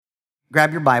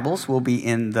grab your Bibles. We'll be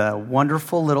in the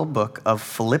wonderful little book of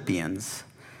Philippians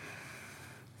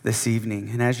this evening.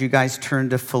 And as you guys turn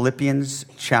to Philippians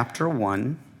chapter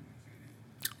 1,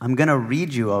 I'm going to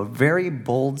read you a very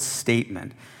bold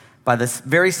statement by this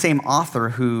very same author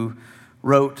who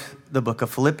wrote the book of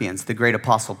Philippians, the great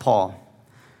apostle Paul.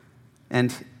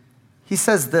 And he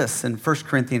says this in 1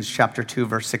 Corinthians chapter 2,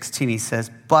 verse 16. He says,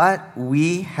 "But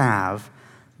we have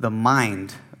the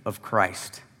mind of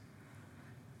Christ."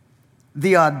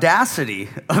 The audacity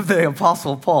of the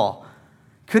apostle Paul.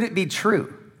 Could it be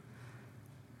true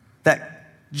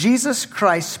that Jesus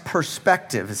Christ's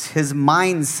perspective, his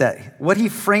mindset, what he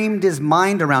framed his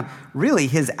mind around, really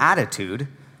his attitudes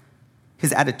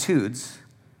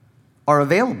are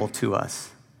available to us?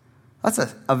 That's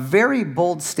a very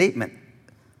bold statement.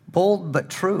 Bold but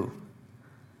true.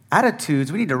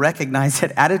 Attitudes, we need to recognize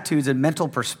that attitudes and mental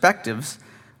perspectives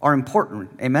are important.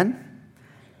 Amen?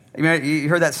 You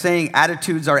heard that saying,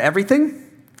 attitudes are everything?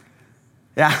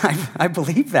 Yeah, I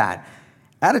believe that.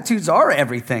 Attitudes are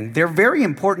everything. They're very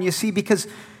important, you see, because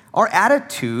our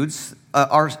attitudes,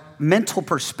 our mental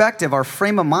perspective, our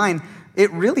frame of mind,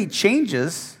 it really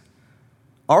changes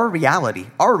our reality,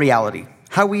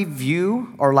 how we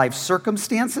view our life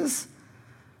circumstances.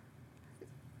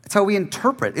 It's how we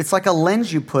interpret. It's like a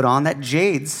lens you put on that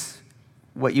jades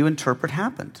what you interpret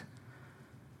happened.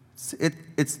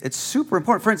 It's super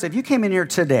important. For instance, if you came in here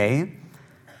today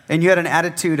and you had an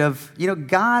attitude of,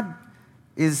 God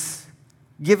is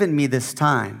giving me this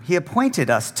time. He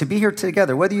appointed us to be here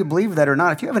together, whether you believe that or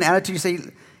not. If you have an attitude, you say,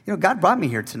 God brought me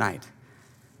here tonight.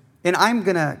 And I'm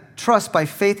going to trust by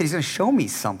faith that he's going to show me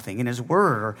something in his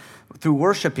word or through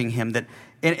worshiping him, that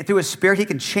and through his spirit he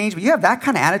can change me. You have that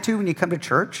kind of attitude when you come to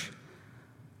church.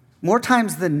 More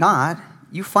times than not,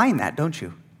 you find that, don't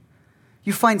you?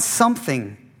 You find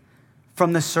something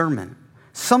from the sermon,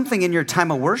 something in your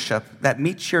time of worship that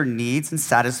meets your needs and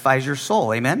satisfies your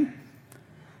soul. Amen?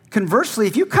 Conversely,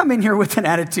 if you come in here with an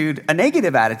attitude, a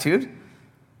negative attitude,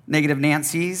 negative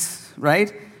Nancy's,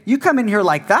 right? You come in here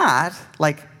like that,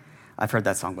 like, I've heard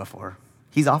that song before.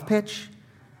 He's off pitch.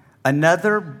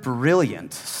 Another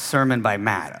brilliant sermon by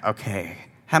Matt. Okay,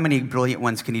 how many brilliant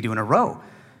ones can you do in a row?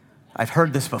 I've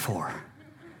heard this before.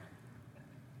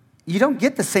 You don't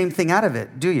get the same thing out of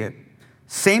it, do you?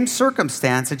 Same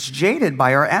circumstance, it's jaded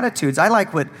by our attitudes. I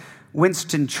like what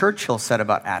Winston Churchill said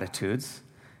about attitudes.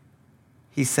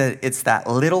 He said, it's that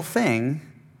little thing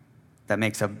that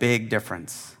makes a big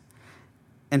difference.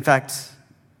 In fact,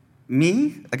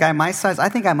 me, a guy my size, I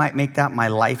think I might make that my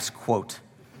life's quote.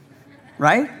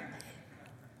 Right?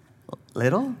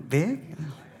 Little, big.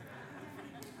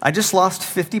 I just lost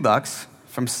 $50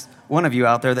 from one of you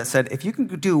out there that said, if you can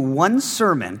do one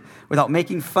sermon without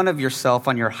making fun of yourself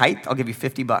on your height, I'll give you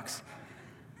 $50.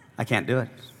 I can't do it.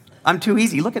 I'm too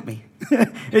easy. Look at me.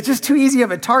 It's just too easy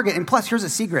of a target. And plus, here's a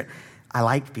secret. I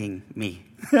like being me.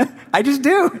 I just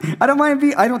do. I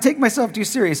don't take myself too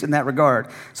serious in that regard.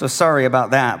 So sorry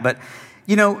about that. But,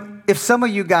 if some of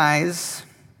you guys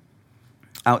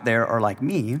out there are like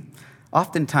me,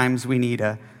 oftentimes we need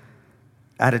a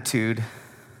attitude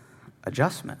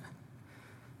adjustment.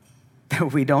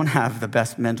 We don't have the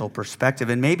best mental perspective.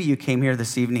 And maybe you came here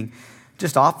this evening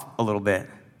just off a little bit,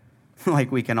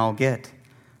 like we can all get.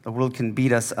 The world can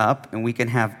beat us up, and we can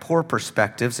have poor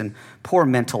perspectives and poor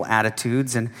mental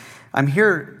attitudes. And I'm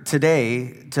here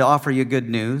today to offer you good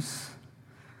news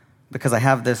because I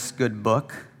have this good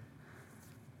book.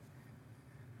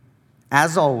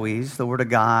 As always, the Word of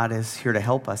God is here to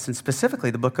help us, and specifically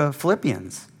the book of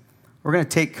Philippians. We're going to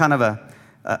take kind of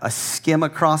a skim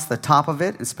across the top of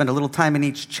it and spend a little time in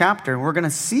each chapter. And we're going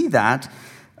to see that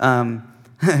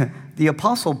the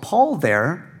Apostle Paul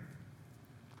there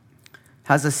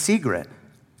has a secret.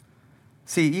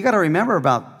 See, you got to remember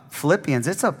about Philippians,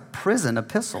 it's a prison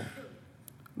epistle,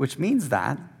 which means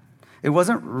that it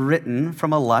wasn't written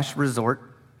from a lush resort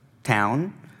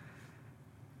town.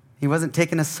 He wasn't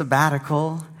taking a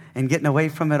sabbatical and getting away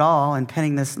from it all and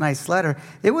penning this nice letter.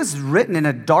 It was written in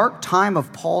a dark time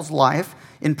of Paul's life,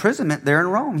 imprisonment there in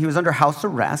Rome. He was under house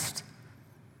arrest.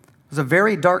 It was a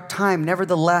very dark time.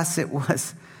 Nevertheless, it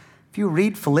was, if you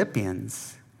read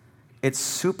Philippians, it's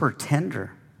super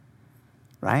tender,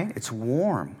 right? It's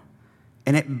warm,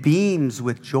 and it beams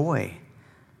with joy.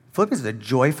 Philippians is a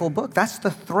joyful book. That's the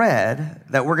thread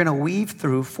that we're going to weave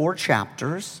through 4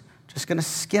 chapters. Just going to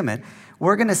skim it.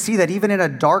 We're going to see that even in a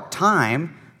dark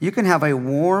time, you can have a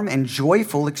warm and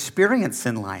joyful experience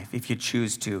in life if you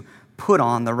choose to put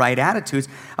on the right attitudes.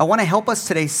 I want to help us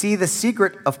today see the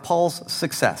secret of Paul's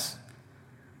success,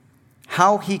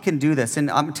 how he can do this. And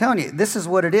I'm telling you, this is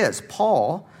what it is.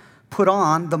 Paul put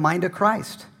on the mind of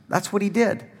Christ. That's what he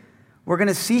did. we're going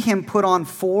to see him put on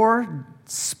 4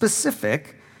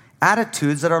 specific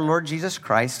attitudes that our Lord Jesus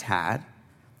Christ had.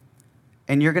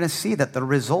 And you're going to see that the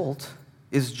result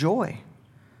is joy.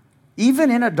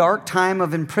 Even in a dark time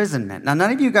of imprisonment. Now,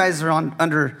 none of you guys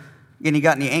are you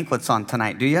got any anklets on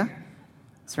tonight, do you?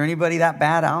 Is there anybody that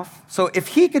bad, Alf? So if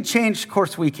he could change, of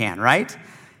course we can, right?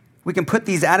 We can put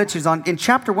these attitudes on. In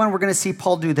chapter 1, we're going to see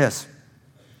Paul do this.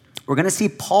 We're going to see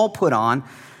Paul put on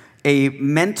a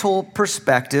mental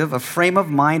perspective, a frame of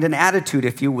mind, an attitude,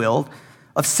 if you will,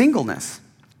 of singleness.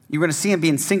 You're going to see him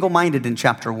being single-minded in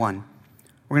chapter 1.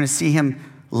 We're going to see him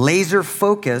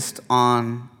laser-focused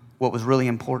on what was really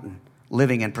important,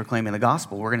 living and proclaiming the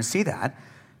gospel. We're going to see that.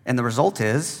 And the result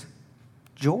is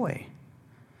joy.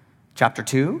 Chapter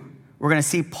 2, we're going to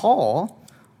see Paul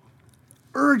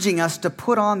urging us to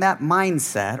put on that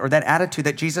mindset or that attitude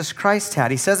that Jesus Christ had.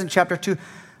 He says in chapter 2,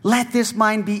 let this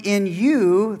mind be in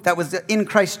you that was in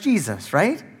Christ Jesus,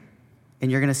 right? And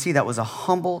you're going to see that was a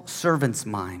humble servant's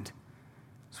mind.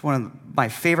 It's one of my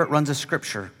favorite runs of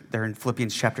scripture there in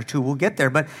Philippians chapter 2. We'll get there,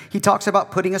 but he talks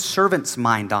about putting a servant's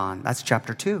mind on. That's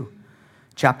chapter 2.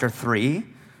 Chapter 3,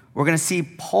 we're going to see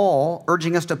Paul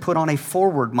urging us to put on a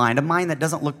forward mind, a mind that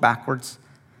doesn't look backwards,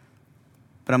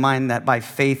 but a mind that by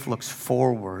faith looks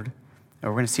forward. And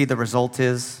we're going to see the result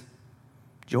is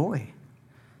joy,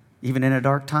 even in a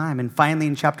dark time. And finally,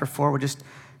 in chapter 4, we'll just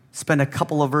spend a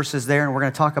couple of verses there, and we're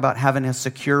going to talk about having a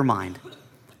secure mind.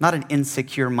 Not an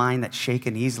insecure mind that's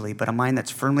shaken easily, but a mind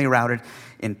that's firmly rooted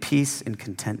in peace and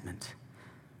contentment.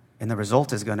 And the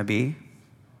result is going to be,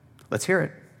 let's hear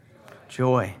it,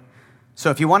 joy.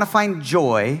 So if you want to find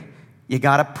joy, you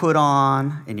got to put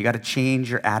on and you got to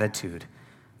change your attitude.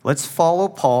 Let's follow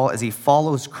Paul as he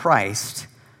follows Christ,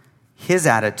 his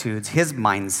attitudes, his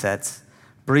mindsets.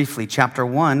 Briefly, chapter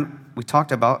 1, we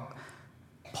talked about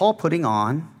Paul putting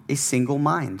on a single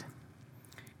mind.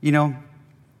 You know,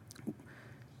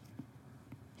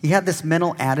 he had this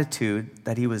mental attitude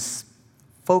that he was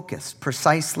focused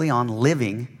precisely on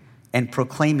living and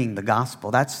proclaiming the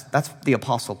gospel. That's the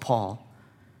Apostle Paul.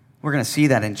 We're going to see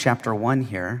that in chapter 1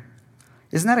 here.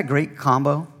 Isn't that a great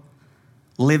combo?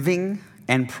 Living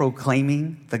and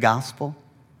proclaiming the gospel.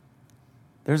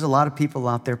 There's a lot of people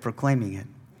out there proclaiming it.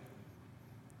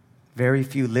 Very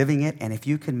few living it, and if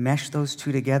you can mesh those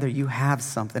two together, you have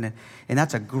something. And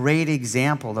that's a great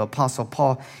example. The Apostle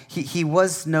Paul, he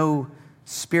was no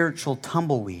spiritual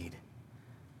tumbleweed.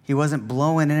 He wasn't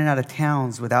blowing in and out of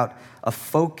towns without a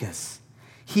focus.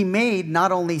 He made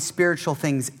not only spiritual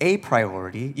things a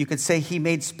priority, you could say he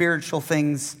made spiritual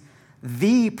things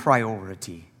the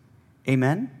priority.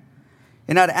 Amen?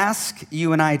 And I'd ask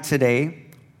you and I today,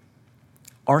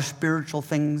 are spiritual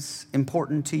things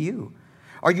important to you?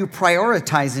 Are you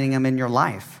prioritizing them in your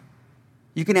life?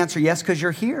 You can answer yes because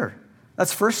you're here.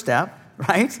 That's first step,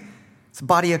 right? It's the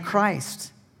body of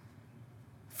Christ.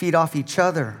 Feed off each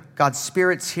other. God's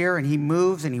Spirit's here and he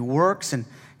moves and he works and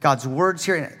God's Word's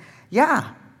here.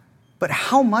 Yeah, but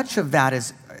how much of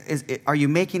that are you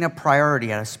making a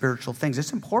priority out of spiritual things?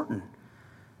 It's important.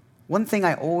 One thing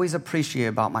I always appreciate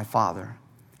about my father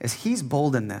is he's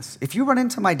bold in this. If you run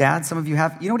into my dad, some of you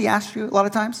have, you know what he asks you a lot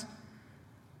of times?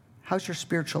 How's your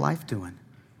spiritual life doing?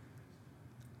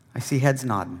 I see heads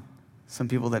nodding. Some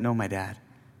people that know my dad.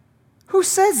 Who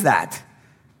says that?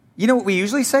 You know what we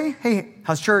usually say? Hey,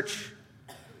 how's church?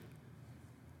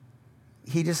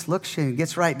 He just looks and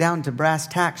gets right down to brass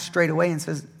tacks straight away and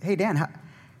says, hey, Dan,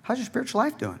 how's your spiritual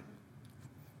life doing?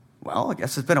 Well, I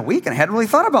guess it's been a week and I hadn't really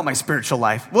thought about my spiritual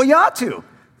life. Well, you ought to.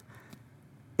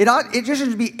 It just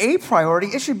shouldn't be a priority.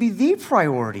 It should be the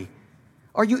priority.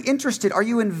 Are you interested? Are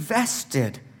you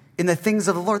invested in the things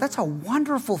of the Lord? That's a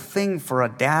wonderful thing for a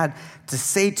dad to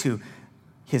say to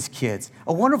his kids.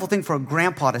 A wonderful thing for a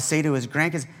grandpa to say to his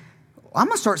grandkids. I'm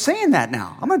going to start saying that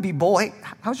now. I'm going to be bold. Hey,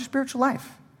 how's your spiritual life?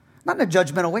 Not in a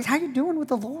judgmental way. How you doing with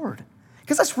the Lord?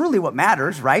 Because that's really what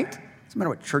matters, right? It doesn't matter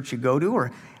what church you go to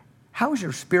or how's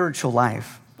your spiritual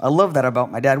life. I love that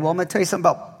about my dad. Well, I'm going to tell you something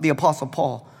about the Apostle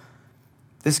Paul.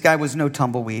 This guy was no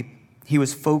tumbleweed. He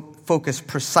was focused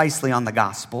precisely on the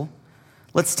gospel.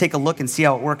 Let's take a look and see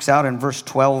how it works out in verse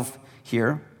 12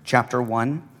 here, chapter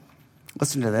 1.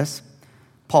 Listen to this.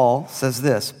 Paul says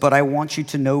this, but I want you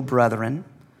to know, brethren,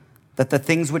 that the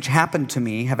things which happened to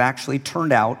me have actually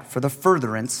turned out for the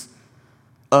furtherance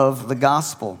of the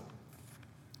gospel.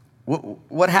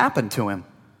 What happened to him?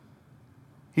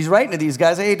 He's writing to these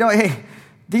guys, hey,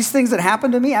 these things that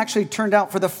happened to me actually turned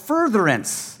out for the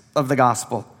furtherance of the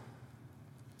gospel.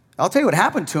 I'll tell you what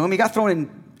happened to him. He got thrown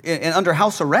in under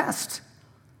house arrest.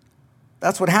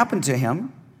 That's what happened to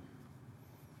him.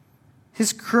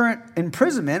 His current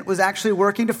imprisonment was actually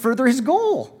working to further his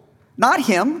goal. Not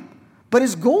him, But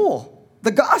his goal,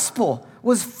 the gospel,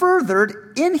 was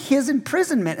furthered in his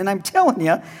imprisonment. And I'm telling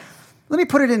you, let me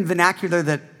put it in vernacular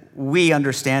that we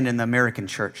understand in the American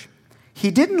church. He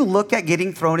didn't look at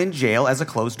getting thrown in jail as a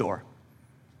closed door.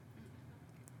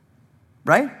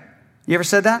 Right? You ever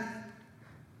said that?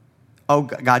 Oh,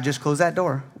 God just closed that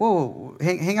door. Whoa,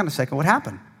 hang on a second. What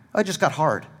happened? Oh, it just got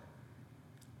hard.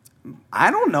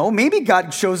 I don't know. Maybe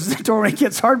God shows the door when it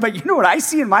gets hard, but you know what I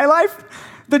see in my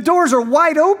life? The doors are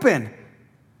wide open.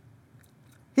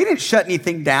 He didn't shut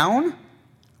anything down.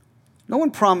 No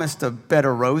one promised a bed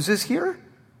of roses here.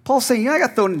 Paul's saying, I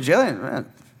got thrown in jail.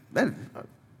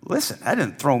 Listen, that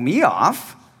didn't throw me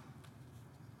off.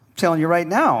 I'm telling you right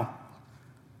now.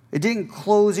 It didn't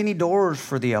close any doors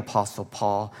for the Apostle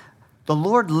Paul. The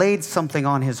Lord laid something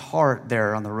on his heart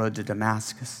there on the road to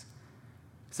Damascus.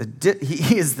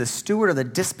 He is the steward of the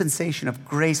dispensation of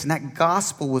grace, and that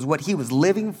gospel was what he was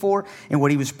living for and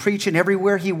what he was preaching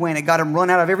everywhere he went. It got him run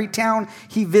out of every town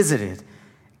he visited.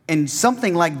 And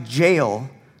something like jail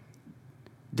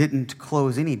didn't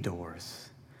close any doors.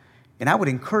 And I would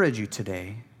encourage you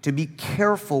today to be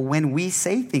careful when we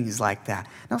say things like that.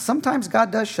 Now, sometimes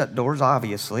God does shut doors,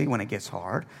 obviously, when it gets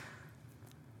hard.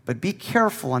 But be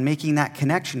careful on making that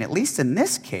connection, at least in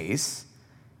this case.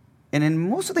 And in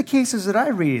most of the cases that I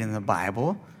read in the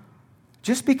Bible,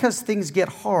 just because things get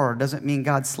hard doesn't mean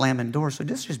God's slamming doors. So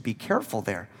just be careful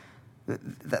there.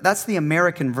 That's the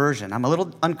American version. I'm a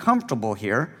little uncomfortable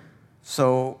here,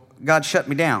 so God shut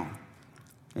me down.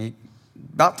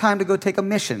 About time to go take a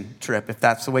mission trip, if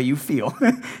that's the way you feel,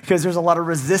 because there's a lot of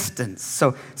resistance.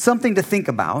 So something to think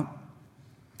about.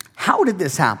 How did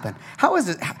this happen?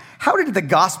 How did the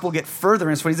gospel get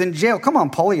furtherance when he's in jail? Come on,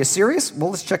 Paul, are you serious?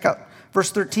 Well, let's check out verse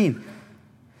 13. It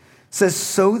says,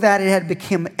 so that it had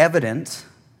become evident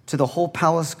to the whole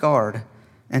palace guard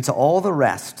and to all the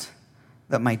rest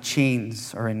that my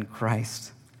chains are in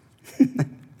Christ.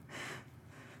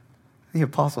 The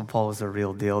Apostle Paul was a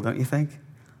real deal, don't you think?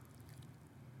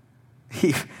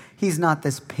 He's not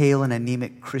this pale and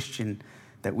anemic Christian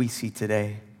that we see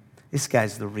today. This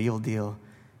guy's the real deal.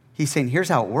 He's saying, here's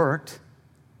how it worked.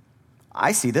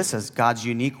 I see this as God's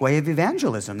unique way of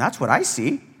evangelism. That's what I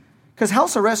see. Because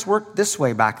house arrest worked this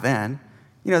way back then.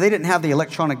 You know, they didn't have the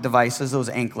electronic devices, those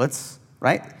anklets,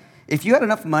 right? If you had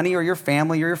enough money or your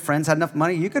family or your friends had enough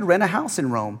money, you could rent a house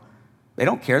in Rome. They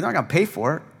don't care. They're not going to pay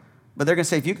for it. But they're going to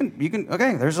say, if you can,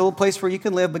 okay, there's a little place where you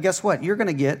can live. But guess what? You're going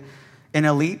to get an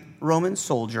elite Roman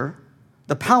soldier,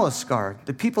 the palace guard,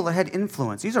 the people that had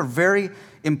influence. These are very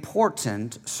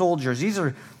important soldiers. These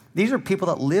are people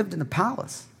that lived in the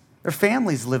palace. Their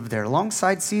families lived there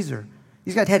alongside Caesar.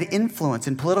 These guys had influence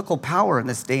and political power in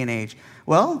this day and age.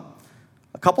 Well,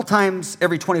 a couple times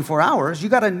every 24 hours, you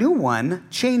got a new one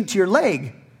chained to your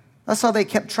leg. That's how they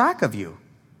kept track of you. You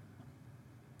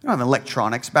don't have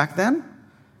electronics back then.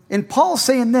 And Paul's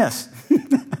saying this.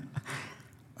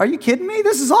 Are you kidding me?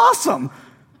 This is awesome.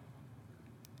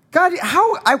 God,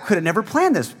 how I could have never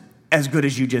planned this as good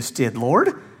as you just did,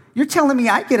 Lord. You're telling me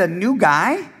I get a new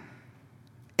guy,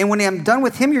 and when I'm done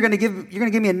with him, you're going to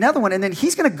give me another one, and then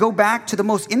he's going to go back to the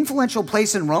most influential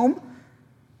place in Rome?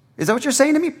 Is that what you're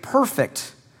saying to me?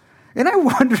 Perfect. And I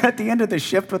wonder at the end of the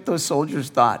shift what those soldiers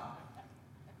thought.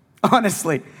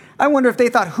 Honestly, I wonder if they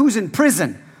thought, who's in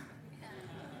prison?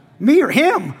 Me or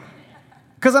him?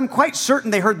 Because I'm quite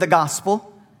certain they heard the gospel.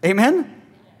 Amen?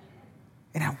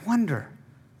 And I wonder,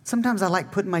 sometimes I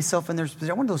like putting myself in their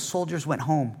position. I wonder those soldiers went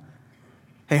home.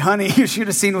 Hey, honey, you should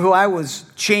have seen who I was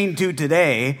chained to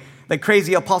today, the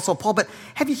crazy Apostle Paul. But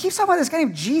you keep talking about this guy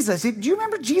named Jesus. Do you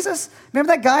remember Jesus?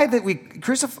 Remember that guy that we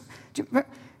crucified?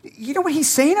 You know what he's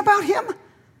saying about him?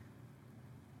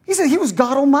 He said he was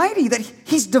God Almighty, that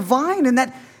he's divine, and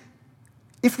that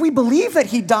if we believe that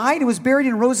he died and was buried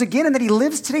and rose again and that he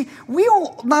lives today, we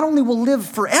all not only will live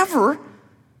forever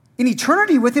in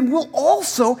eternity with him, we'll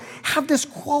also have this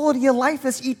quality of life,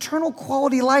 this eternal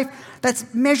quality of life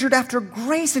that's measured after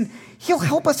grace, and he'll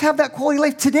help us have that quality of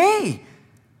life today.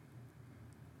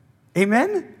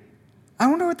 Amen? I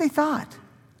wonder what they thought.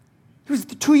 It was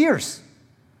 2 years.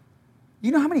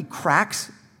 You know how many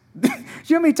cracks? You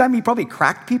know how many times he probably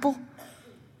cracked people?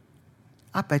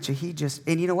 I bet you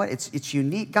and you know what? It's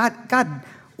unique. God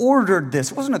ordered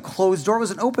this. It wasn't a closed door. It was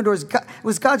an open door. It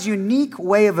was God's unique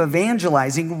way of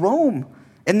evangelizing Rome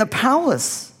and the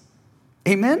palace.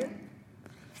 Amen?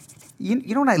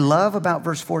 You know what I love about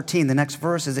verse 14, the next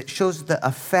verse, is it shows the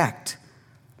effect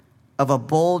of a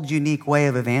bold, unique way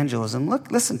of evangelism.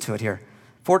 Listen to it here.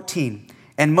 14.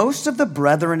 And most of the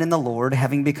brethren in the Lord,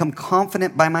 having become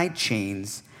confident by my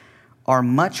chains, are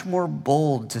much more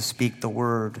bold to speak the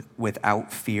word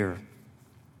without fear.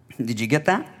 Did you get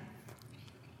that?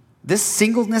 This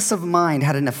singleness of mind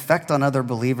had an effect on other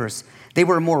believers. They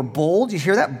were more bold. You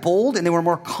hear that? Bold, and they were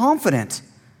more confident.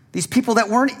 These people that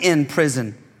weren't in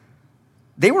prison,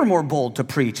 they were more bold to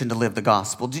preach and to live the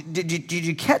gospel. Did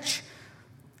you catch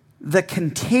the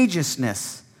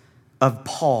contagiousness of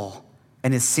Paul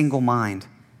and his single mind?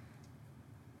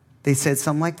 They said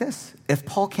something like this: if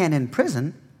Paul can in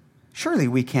prison, surely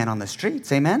we can on the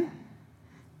streets. Amen?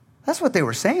 That's what they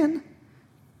were saying.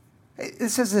 It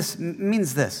says this,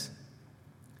 means this.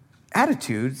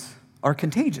 Attitudes are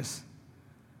contagious.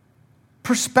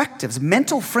 Perspectives,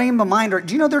 mental frame of mind,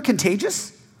 do you know they're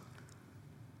contagious?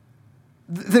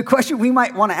 The question we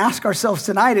might want to ask ourselves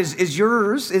tonight is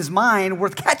yours, is mine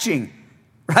worth catching,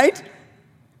 right?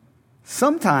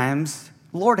 Sometimes,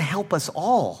 Lord, help us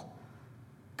all,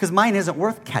 because mine isn't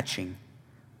worth catching.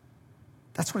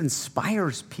 That's what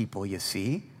inspires people, you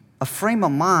see. A frame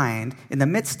of mind, in the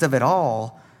midst of it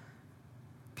all,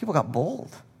 people got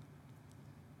bold.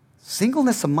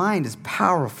 Singleness of mind is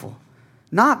powerful.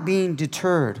 Not being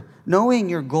deterred, knowing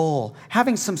your goal,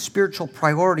 having some spiritual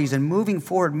priorities and moving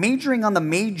forward, majoring on the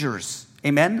majors,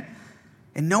 amen?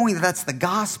 And knowing that that's the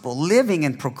gospel, living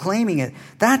and proclaiming it,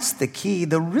 that's the key.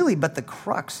 But the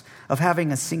crux of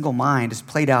having a single mind is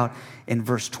played out in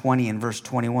verse 20 and verse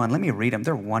 21. Let me read them.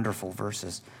 They're wonderful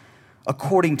verses.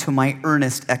 According to my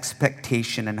earnest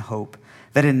expectation and hope,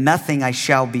 that in nothing I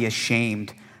shall be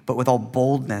ashamed, but with all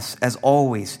boldness, as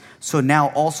always. So now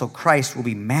also Christ will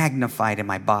be magnified in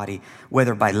my body,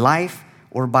 whether by life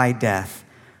or by death.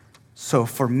 So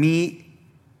for me,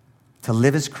 to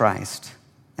live is Christ,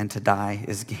 and to die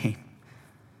is gain.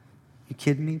 You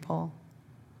kidding me, Paul?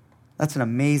 That's an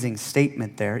amazing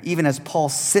statement there. Even as Paul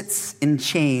sits in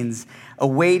chains,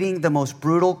 awaiting the most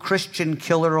brutal Christian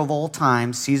killer of all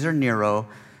time, Caesar Nero,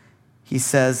 he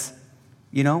says,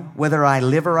 whether I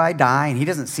live or I die, and he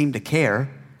doesn't seem to care,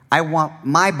 I want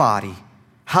my body,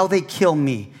 how they kill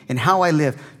me, and how I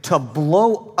live, to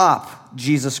blow up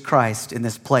Jesus Christ in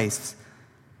this place.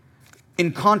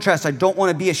 In contrast, I don't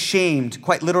want to be ashamed.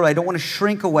 Quite literally, I don't want to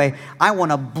shrink away. I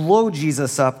want to blow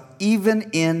Jesus up,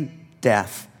 even in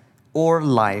death or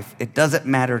life. It doesn't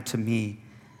matter to me,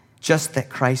 just that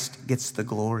Christ gets the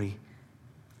glory.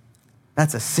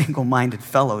 That's a single-minded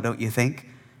fellow, don't you think?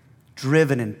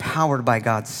 Driven and powered by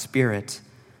God's Spirit.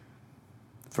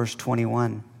 Verse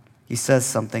 21. He says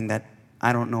something that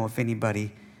I don't know if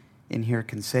anybody in here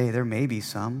can say. There may be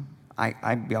some.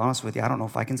 I'll be honest with you, I don't know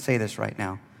if I can say this right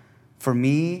now. For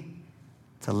me,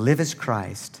 to live is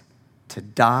Christ, to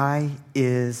die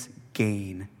is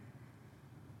gain.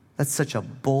 That's such a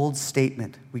bold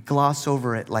statement. We gloss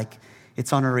over it like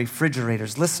it's on our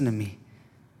refrigerators. Listen to me.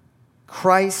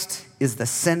 Christ is the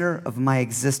center of my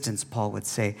existence, Paul would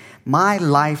say. My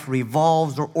life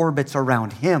revolves or orbits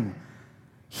around him.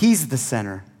 He's the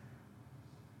center.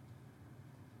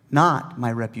 Not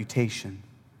my reputation,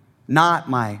 not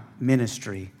my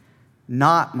ministry,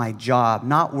 not my job,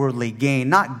 not worldly gain,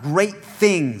 not great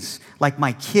things like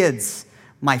my kids,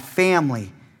 my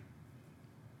family,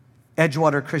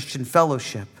 Edgewater Christian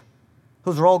Fellowship.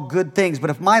 Those are all good things, but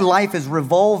if my life is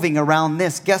revolving around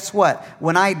this, guess what?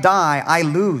 When I die, I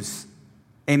lose.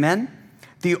 Amen?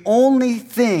 The only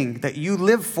thing that you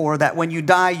live for, that when you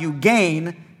die you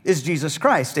gain, is Jesus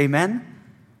Christ. Amen?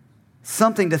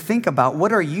 Something to think about.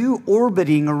 What are you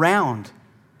orbiting around?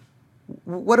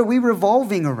 What are we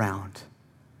revolving around?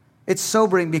 It's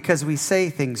sobering because we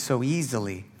say things so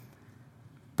easily.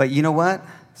 But you know what?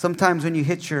 Sometimes when you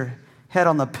hit your head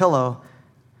on the pillow,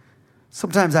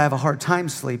 sometimes I have a hard time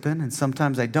sleeping and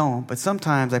sometimes I don't, but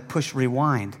sometimes I push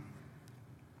rewind.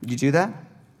 You do that?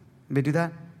 Anybody do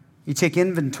that? You take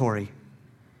inventory.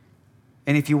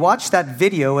 And if you watch that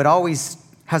video, it always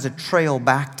has a trail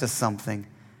back to something.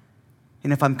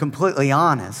 And if I'm completely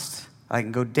honest, I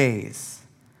can go days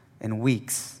and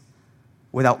weeks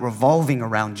without revolving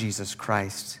around Jesus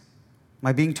Christ. Am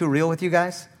I being too real with you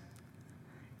guys?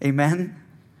 Amen?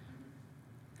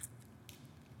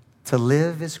 To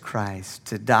live is Christ,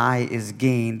 to die is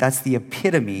gain. That's the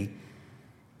epitome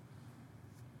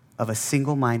of a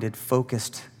single-minded,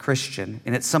 focused Christian.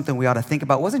 And it's something we ought to think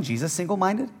about. Wasn't Jesus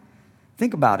single-minded?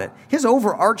 Think about it. His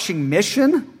overarching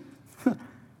mission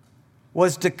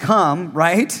was to come,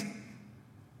 right,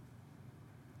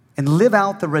 and live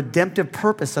out the redemptive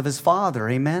purpose of his Father.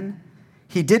 Amen?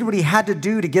 He did what he had to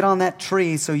do to get on that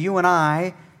tree so you and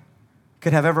I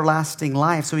could have everlasting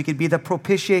life, so he could be the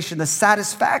propitiation, the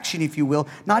satisfaction, if you will,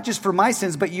 not just for my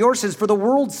sins, but your sins, for the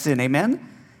world's sin. Amen?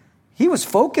 He was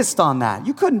focused on that.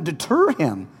 You couldn't deter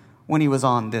him when he was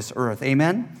on this earth.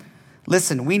 Amen?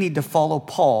 Listen, we need to follow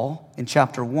Paul in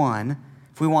chapter 1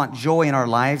 if we want joy in our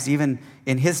lives, even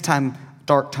in his time,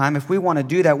 dark time, if we want to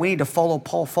do that, we need to follow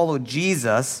Paul, follow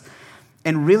Jesus,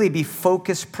 and really be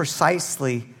focused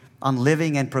precisely on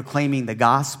living and proclaiming the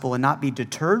gospel and not be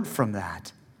deterred from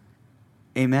that.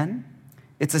 Amen?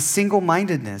 It's a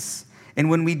single-mindedness. And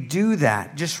when we do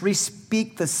that, just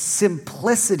re-speak the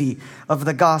simplicity of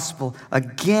the gospel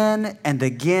again and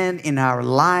again in our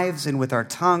lives and with our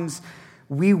tongues,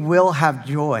 we will have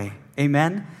joy.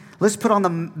 Amen? Let's put on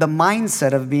the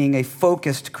mindset of being a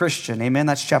focused Christian. Amen?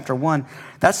 That's chapter 1.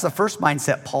 That's the first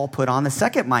mindset Paul put on. The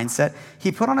second mindset,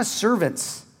 he put on as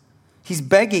servants. He's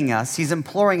begging us, he's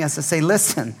imploring us to say,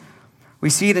 listen. We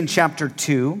see it in chapter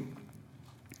 2,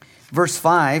 verse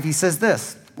 5. He says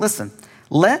this, listen,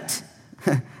 let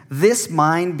this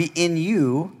mind be in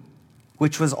you,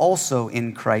 which was also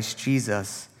in Christ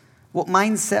Jesus. What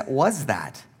mindset was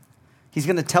that? He's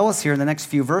going to tell us here in the next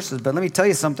few verses, but let me tell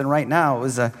you something right now. It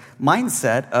was a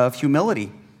mindset of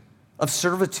humility, of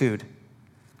servitude.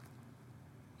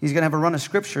 He's going to have a run of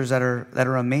scriptures that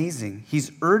are amazing.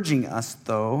 He's urging us,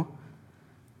 though,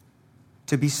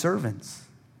 to be servants,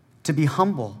 to be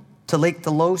humble, to take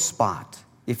the low spot,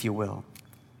 if you will.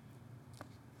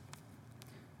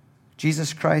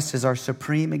 Jesus Christ is our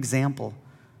supreme example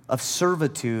of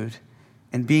servitude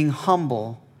and being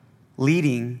humble,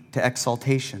 leading to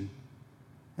exaltation.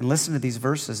 And listen to these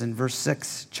verses in verse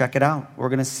 6. Check it out. We're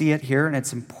going to see it here, and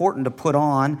it's important to put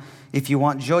on. If you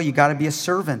want joy, you got to be a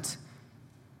servant.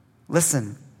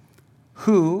 Listen.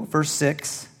 Who, verse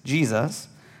 6, Jesus,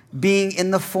 being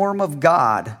in the form of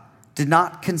God, did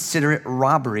not consider it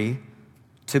robbery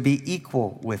to be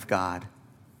equal with God.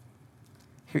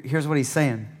 Here's what he's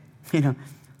saying.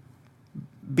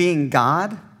 Being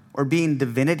God or being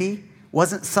divinity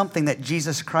wasn't something that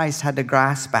Jesus Christ had to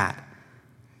grasp at.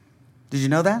 Did you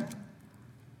know that?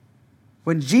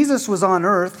 When Jesus was on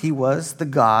earth, he was the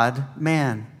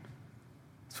God-man.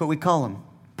 That's what we call him.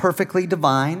 Perfectly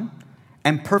divine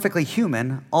and perfectly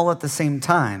human all at the same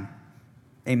time.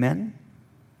 Amen?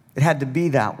 It had to be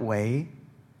that way,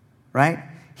 right?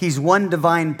 He's one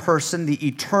divine person, the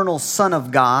eternal Son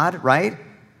of God, right?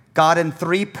 God in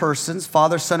three persons,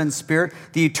 Father, Son, and Spirit.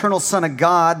 The eternal Son of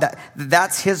God,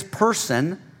 that's his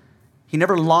person. He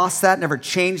never lost that, never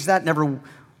changed that, never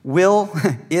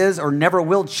is or never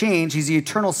will change. He's the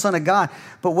eternal Son of God.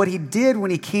 But what he did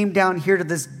when he came down here to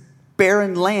this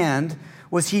barren land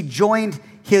was he joined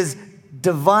his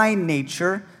divine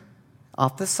nature.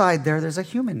 Off the side there's a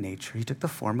human nature. He took the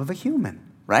form of a human,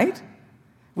 right?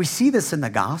 We see this in the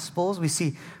Gospels. We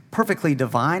see perfectly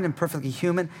divine and perfectly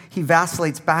human. He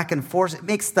vacillates back and forth. It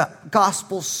makes the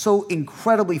Gospel so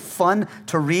incredibly fun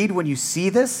to read when you see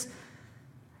this.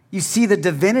 You see the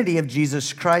divinity of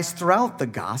Jesus Christ throughout the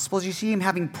Gospels. You see him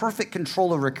having perfect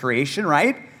control over creation,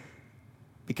 right?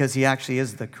 Because he actually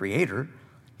is the creator.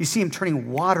 You see him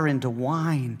turning water into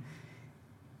wine.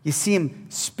 You see him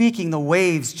speaking the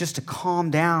waves just to calm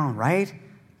down, right?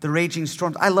 The raging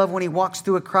storms. I love when he walks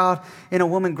through a crowd and a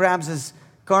woman grabs his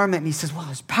garment and he says, well,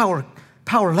 his power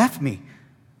left me.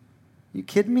 You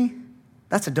kidding me?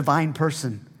 That's a divine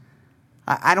person.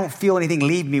 I don't feel anything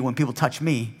leave me when people touch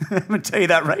me. I'm going to tell you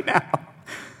that right now.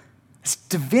 It's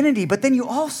divinity, but then you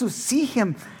also see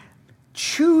him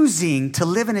choosing to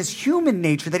live in his human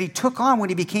nature that he took on when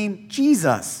he became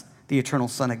Jesus, the eternal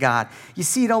Son of God. You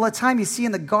see it all the time. You see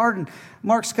in the garden.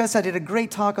 Mark Skussa did a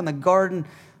great talk on the garden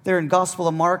there in Gospel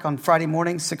of Mark on Friday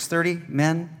morning, 6:30.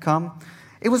 Men, come.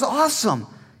 It was awesome.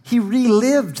 He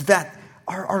relived that,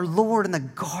 our Lord in the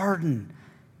garden.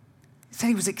 He said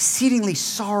he was exceedingly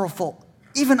sorrowful,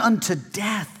 even unto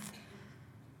death.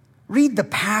 Read the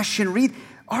Passion.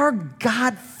 Our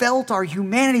God felt our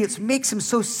humanity. It makes him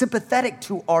so sympathetic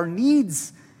to our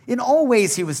needs. In all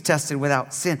ways, he was tested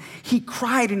without sin. He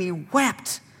cried and he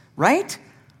wept, right?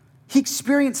 He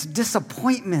experienced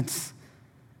disappointment,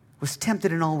 was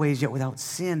tempted in all ways, yet without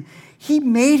sin. He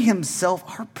made himself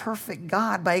our perfect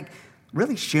God by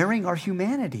really sharing our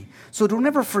humanity. So don't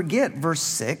ever forget, verse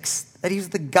 6, that he's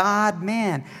the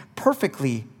God-man,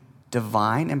 perfectly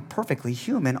divine and perfectly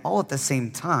human, all at the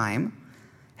same time.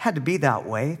 Had to be that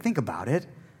way. Think about it.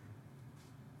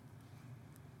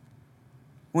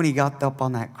 When he got up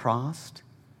on that cross,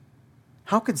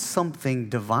 how could something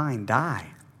divine die?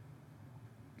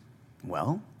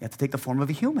 Well, you have to take the form of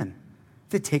a human. You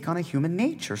have to take on a human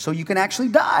nature so you can actually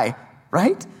die,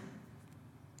 right?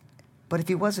 But if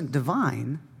he wasn't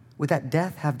divine, would that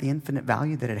death have the infinite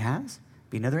value that it has?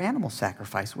 Be another animal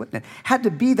sacrifice, wouldn't it? Had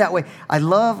to be that way. I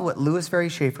love what Louis Very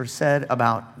Schaefer said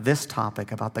about this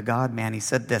topic, about the God-man. He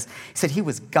said this. He said he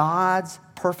was God's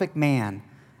perfect man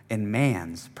and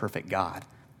man's perfect God.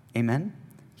 Amen?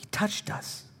 He touched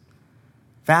us.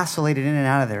 Vacillated in and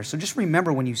out of there. So just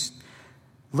remember when you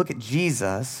look at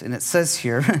Jesus, and it says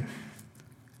here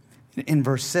in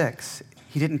verse 6,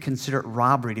 he didn't consider it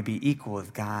robbery to be equal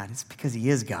with God. It's because he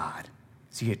is God.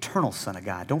 He's the eternal Son of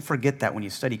God. Don't forget that when you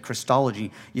study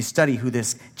Christology, you study who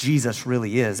this Jesus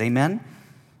really is. Amen?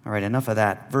 All right, enough of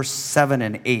that. Verse 7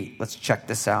 and 8, let's check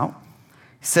this out.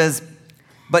 It says,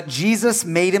 but Jesus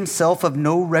made himself of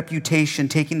no reputation,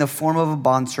 taking the form of a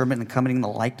bondservant and coming in the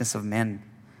likeness of men.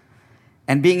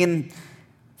 And being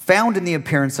found in the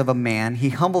appearance of a man, he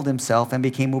humbled himself and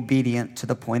became obedient to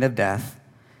the point of death,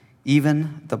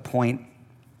 even the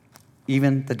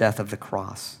death of the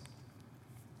cross.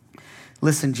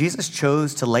 Listen, Jesus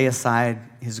chose to lay aside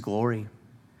his glory.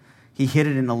 He hid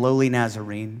it in a lowly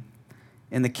Nazarene,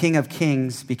 and the King of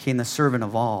Kings became the servant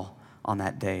of all on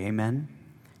that day. Amen?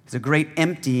 It's a great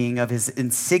emptying of his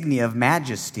insignia of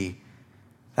majesty.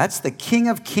 That's the King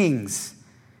of Kings.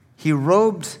 He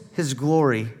robed his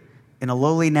glory in a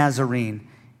lowly Nazarene.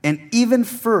 And even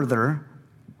further,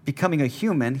 becoming a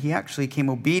human, he actually became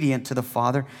obedient to the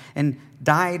Father and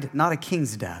died not a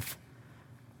king's death,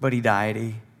 but he died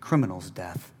a criminal's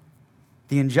death.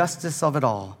 The injustice of it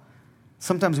all.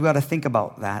 Sometimes we ought to think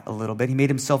about that a little bit. He made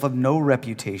himself of no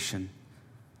reputation.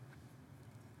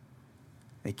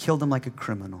 They killed him like a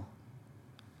criminal.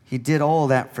 He did all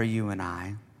that for you and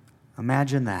I.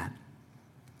 Imagine that.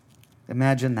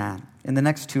 Imagine that. And the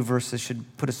next two verses should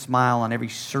put a smile on every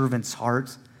servant's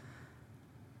heart.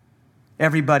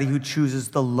 Everybody who chooses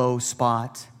the low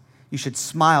spot. You should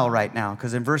smile right now,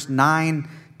 because in verse 9,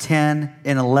 10,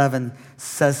 and 11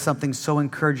 says something so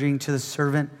encouraging to the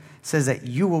servant. It says that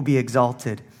you will be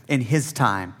exalted in his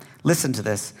time. Listen to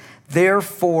this.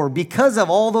 Therefore, because of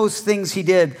all those things he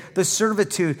did, the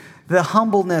servitude, the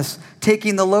humbleness,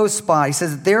 taking the low spot, he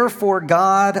says, therefore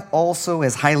God also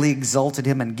has highly exalted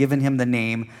him and given him the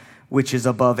name which is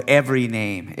above every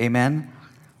name. Amen?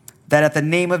 That at the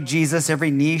name of Jesus,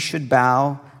 every knee should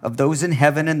bow, of those in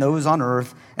heaven and those on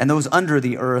earth and those under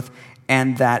the earth,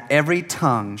 and that every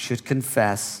tongue should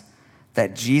confess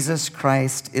that Jesus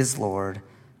Christ is Lord,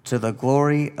 to the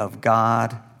glory of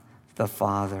God the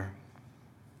Father.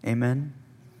 Amen.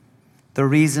 The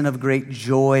reason of great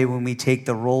joy when we take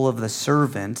the role of the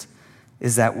servant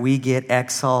is that we get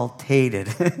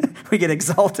exalted. We get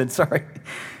exalted, sorry.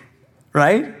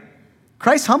 Right?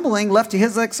 Christ's humbling left to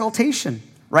his exaltation.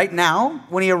 Right now,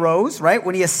 when he arose, right,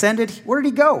 when he ascended, where did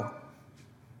he go?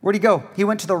 Where did he go? He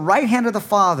went to the right hand of the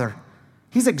Father.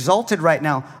 He's exalted right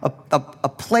now, a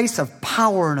place of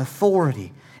power and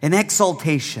authority and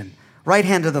exaltation, right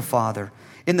hand of the Father.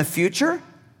 In the future,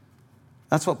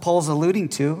 that's what Paul's alluding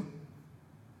to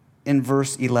in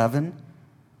verse 11,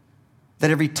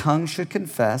 that every tongue should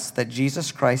confess that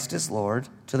Jesus Christ is Lord,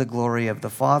 to the glory of the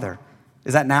Father.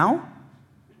 Is that now?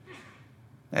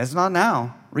 It's not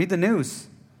now. Read the news.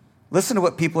 Listen to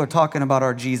what people are talking about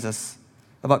our Jesus,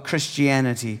 about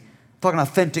Christianity, talking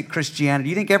authentic Christianity.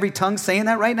 You think every tongue's saying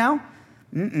that right now?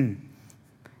 Mm-mm.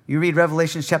 You read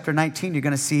Revelation chapter 19, you're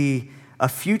going to see a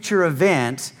future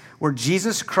event where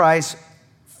Jesus Christ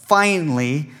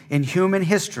finally, in human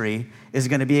history, is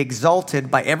going to be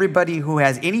exalted by everybody who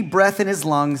has any breath in his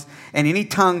lungs and any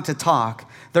tongue to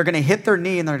talk. They're going to hit their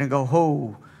knee and they're going to go,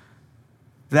 oh,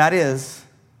 that is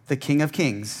the King of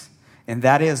Kings, and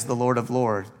that is the Lord of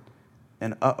Lords.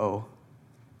 And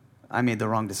I made the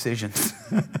wrong decision.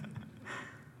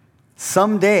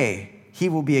 Someday, he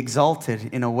will be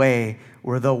exalted in a way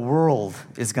where the world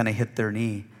is going to hit their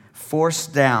knee,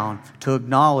 forced down to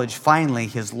acknowledge finally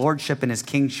his lordship and his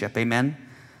kingship. Amen?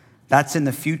 That's in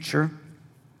the future.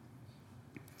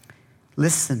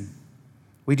 Listen,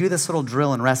 we do this little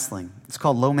drill in wrestling. It's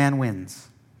called low man wins.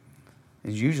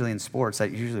 It's usually in sports,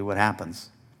 that's usually what happens.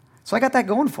 So I got that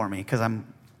going for me because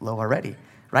I'm low already,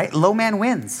 right? Low man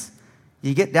wins.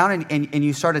 You get down and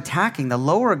you start attacking. The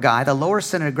lower guy, the lower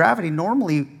center of gravity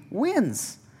normally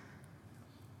wins.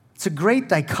 It's a great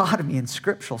dichotomy in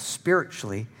Scripture,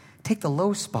 spiritually. Take the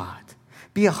low spot.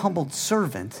 Be a humbled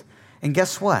servant. And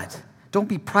guess what? Don't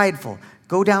be prideful.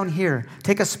 Go down here.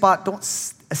 Take a spot. Don't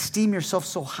esteem yourself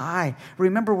so high.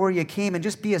 Remember where you came and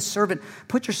just be a servant.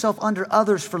 Put yourself under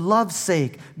others for love's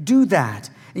sake. Do that.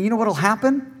 And you know what will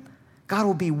happen? God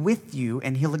will be with you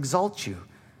and he'll exalt you.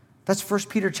 That's 1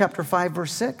 Peter chapter 5,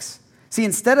 verse 6. See,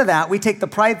 instead of that, we take the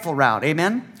prideful route.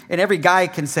 Amen? And every guy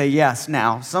can say yes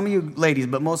now. Some of you ladies,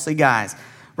 but mostly guys.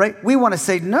 Right? We want to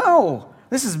say, no.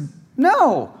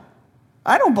 No.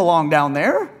 I don't belong down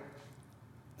there.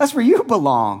 That's where you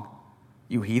belong,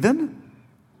 you heathen.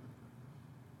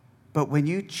 But when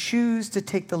you choose to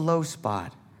take the low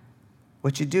spot,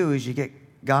 what you do is you get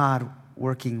God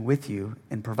working with you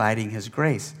and providing his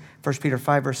grace. 1 Peter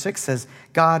 5, verse 6 says,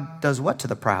 God does what to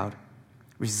the proud?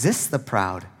 Resist the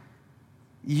proud.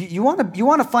 You want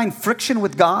to find friction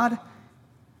with God?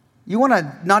 You want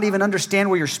to not even understand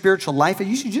where your spiritual life is?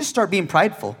 You should just start being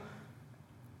prideful.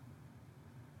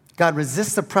 God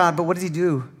resists the proud, but what does he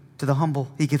do to the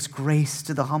humble? He gives grace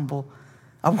to the humble.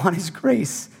 I want his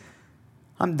grace.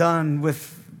 I'm done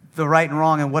with the right and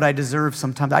wrong and what I deserve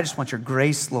sometimes. I just want your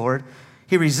grace, Lord.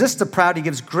 He resists the proud. He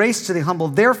gives grace to the humble.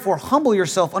 Therefore, humble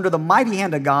yourself under the mighty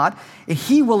hand of God, and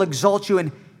he will exalt you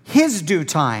in his due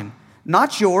time,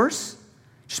 not yours.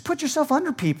 Just put yourself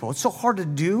under people. It's so hard to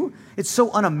do. It's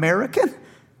so un-American.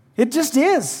 It just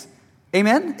is.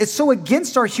 Amen? It's so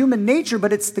against our human nature,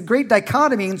 but it's the great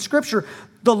dichotomy in Scripture.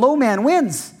 The low man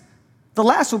wins. The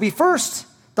last will be first.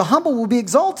 The humble will be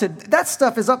exalted. That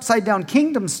stuff is upside down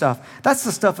kingdom stuff. That's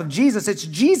the stuff of Jesus. It's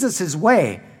Jesus'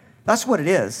 way. That's what it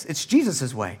is. It's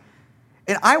Jesus' way.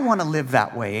 And I want to live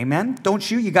that way. Amen? Don't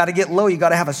you? You got to get low. You got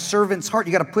to have a servant's heart.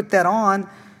 You got to put that on.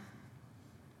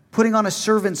 Putting on a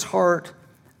servant's heart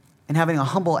and having a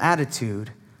humble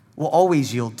attitude will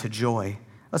always yield to joy.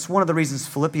 That's one of the reasons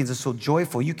Philippians is so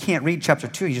joyful. You can't read chapter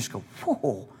 2. You just go,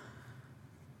 whoa.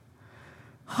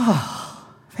 Oh,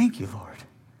 thank you,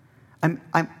 Lord.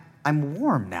 I'm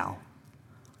warm now.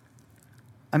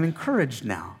 I'm encouraged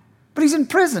now. But he's in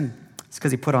prison. It's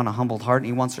because he put on a humbled heart, and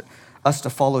he wants us to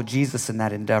follow Jesus in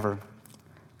that endeavor.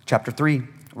 Chapter 3,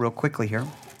 real quickly here.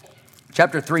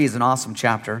 Chapter 3 is an awesome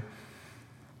chapter.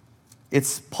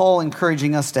 It's Paul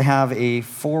encouraging us to have a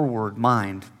forward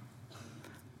mind.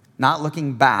 Not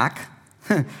looking back,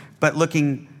 but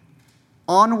looking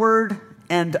onward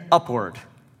and upward.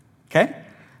 Okay?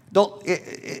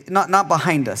 Not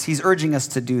behind us. He's urging us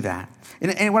to do that.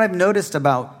 And what I've noticed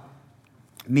about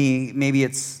me, maybe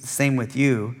it's the same with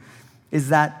you, is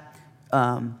that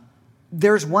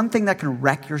there's one thing that can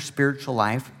wreck your spiritual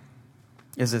life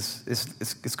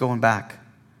is going back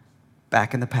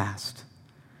in the past.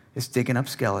 It's digging up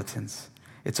skeletons.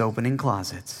 It's opening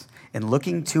closets and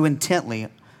looking too intently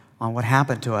on what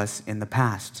happened to us in the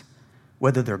past,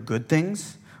 whether they're good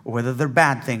things or whether they're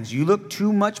bad things. You look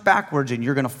too much backwards and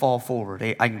you're going to fall forward.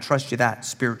 I can trust you that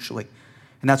spiritually.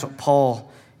 And that's what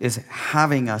Paul is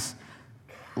having us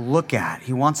look at.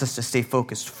 He wants us to stay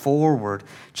focused forward.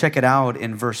 Check it out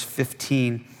in verse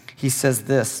 15. He says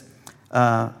this,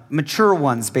 mature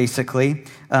ones basically,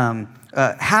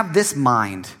 have this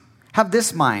mind. Have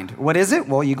this mind. What is it?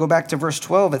 Well, you go back to verse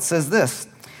 12. It says this,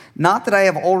 not that I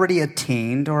have already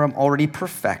attained or am already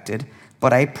perfected,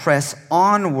 but I press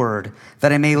onward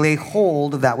that I may lay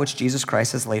hold of that which Jesus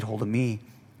Christ has laid hold of me.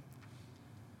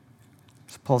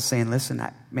 So Paul's saying, listen,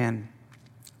 man,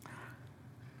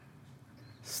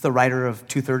 it's the writer of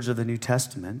 2/3 of the New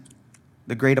Testament.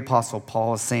 The great apostle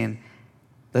Paul is saying,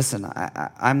 listen,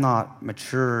 I'm not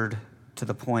matured to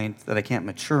the point that I can't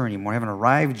mature anymore. I haven't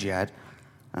arrived yet.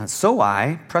 So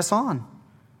I press on.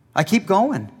 I keep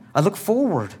going. I look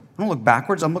forward. I don't look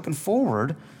backwards. I'm looking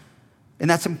forward. And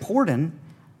that's important,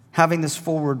 having this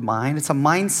forward mind. It's a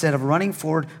mindset of running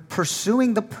forward,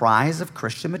 pursuing the prize of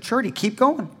Christian maturity. Keep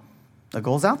going. The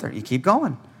goal's out there. You keep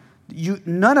going.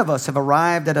 None of us have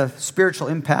arrived at a spiritual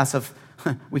impasse of,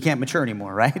 we can't mature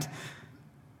anymore, right?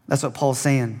 That's what Paul's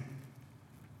saying.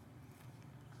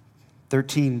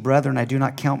 13, brethren, I do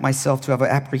not count myself to have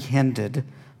apprehended,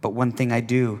 but one thing I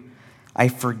do, I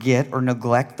forget or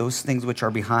neglect those things which are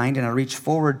behind, and I reach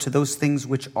forward to those things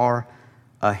which are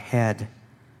ahead.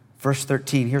 Verse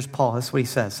 13, here's Paul. That's what he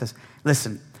says. He says,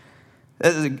 listen,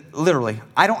 literally,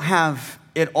 I don't have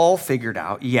it all figured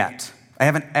out yet. I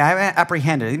haven't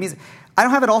apprehended. It means I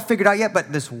don't have it all figured out yet,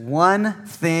 but this one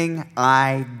thing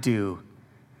I do.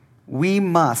 We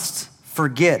must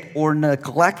forget or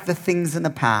neglect the things in the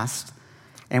past,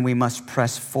 and we must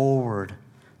press forward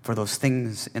for those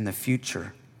things in the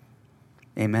future.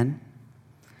 Amen?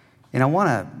 And I want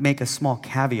to make a small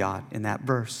caveat in that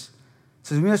verse. It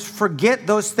says we must forget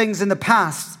those things in the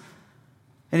past.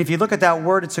 And if you look at that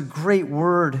word, it's a great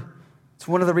word. It's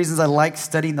one of the reasons I like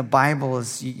studying the Bible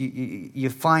is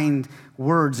you find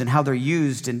words and how they're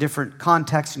used in different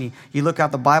contexts. And you look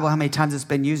out the Bible, how many times it's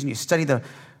been used, and you study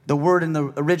the word in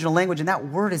the original language. And that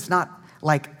word is not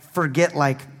like forget,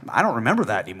 like I don't remember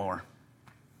that anymore.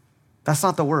 That's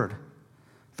not the word.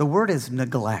 The word is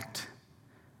neglect.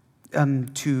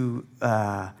 To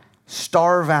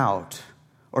starve out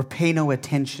or pay no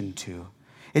attention to.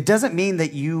 It doesn't mean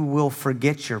that you will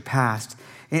forget your past.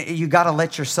 You got to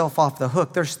let yourself off the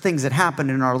hook. There's things that happen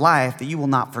in our life that you will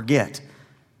not forget.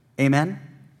 Amen?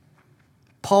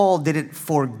 Paul didn't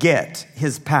forget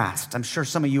his past. I'm sure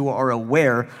some of you are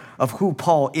aware of who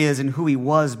Paul is and who he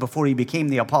was before he became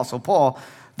the Apostle Paul,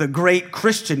 the great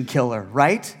Christian killer,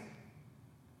 right?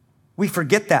 We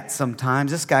forget that sometimes.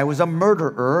 This guy was a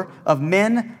murderer of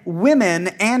men, women,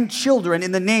 and children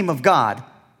in the name of God.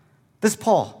 This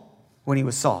Paul, when he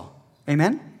was Saul.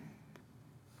 Amen?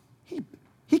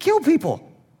 He killed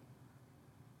people.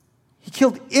 He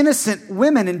killed innocent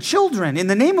women and children in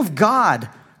the name of God.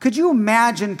 Could you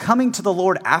imagine coming to the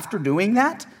Lord after doing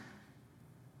that?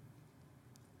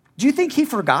 Do you think he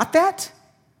forgot that?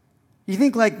 You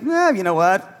think like, you know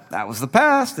what? That was the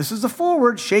past. This is the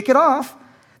forward. Shake it off.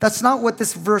 That's not what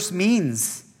this verse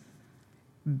means.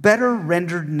 Better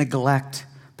rendered neglect.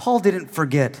 Paul didn't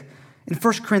forget. In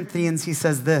 1 Corinthians, he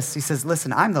says this. He says,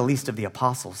 listen, I'm the least of the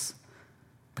apostles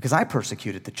because I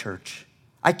persecuted the church.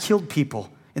 I killed people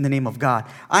in the name of God.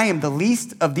 I am the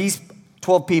least of these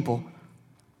 12 people.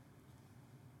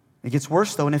 It gets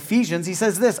worse, though. In Ephesians, he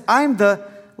says this, I'm the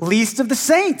least of the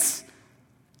saints.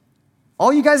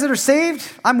 All you guys that are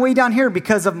saved, I'm way down here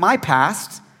because of my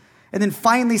past. And then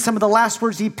finally, some of the last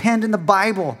words he penned in the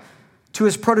Bible to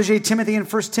his protege Timothy in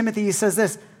 1 Timothy, he says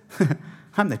this,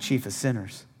 I'm the chief of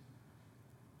sinners.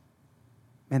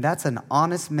 And that's an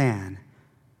honest man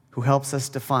who helps us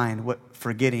define what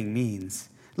forgetting means.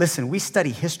 Listen, we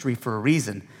study history for a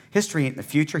reason. History ain't in the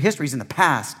future. History's in the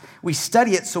past. We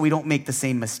study it so we don't make the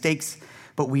same mistakes,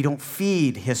 but we don't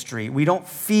feed history. We don't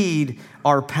feed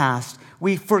our past.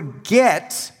 We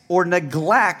forget or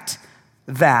neglect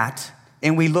that,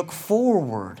 and we look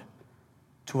forward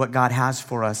to what God has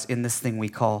for us in this thing we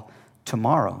call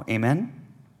tomorrow. Amen?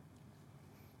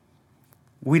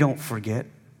 We don't forget.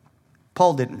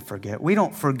 Paul didn't forget. We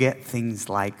don't forget things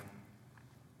like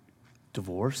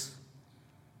divorce,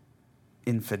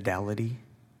 infidelity,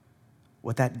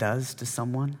 what that does to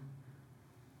someone,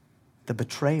 the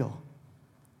betrayal,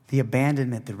 the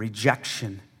abandonment, the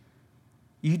rejection.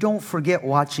 You don't forget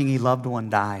watching a loved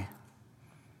one die.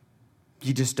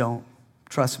 You just don't.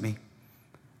 Trust me.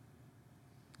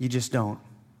 You just don't.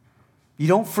 You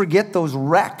don't forget those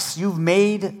wrecks you've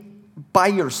made by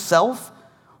yourself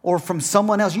or from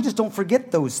someone else. You just don't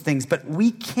forget those things. But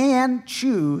we can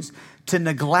choose to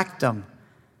neglect them,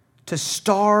 to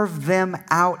starve them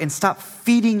out and stop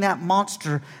feeding that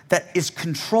monster that is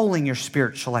controlling your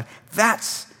spiritual life.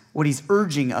 That's what he's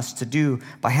urging us to do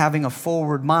by having a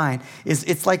forward mind.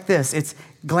 It's like this. It's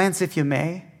glance if you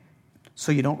may,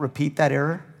 so you don't repeat that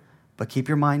error, but keep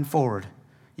your mind forward.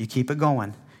 You keep it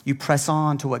going. You press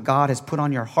on to what God has put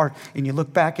on your heart, and you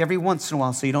look back every once in a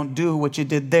while so you don't do what you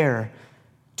did there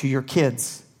to your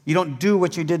kids. You don't do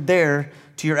what you did there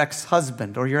to your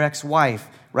ex-husband or your ex-wife,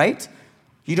 right?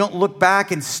 You don't look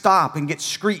back and stop and get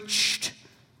screeched.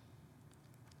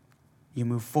 You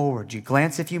move forward. You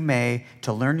glance if you may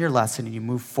to learn your lesson, and you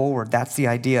move forward. That's the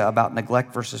idea about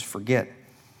neglect versus forget.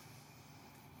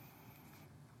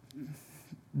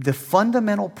 The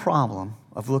fundamental problem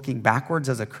of looking backwards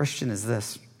as a Christian is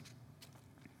this.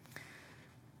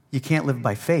 You can't live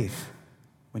by faith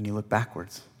when you look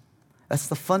backwards. That's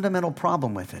the fundamental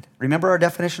problem with it. Remember our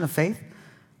definition of faith?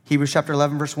 Hebrews chapter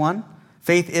 11, verse 1.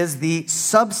 Faith is the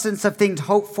substance of things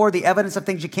hoped for, the evidence of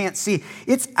things you can't see.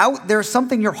 It's out there,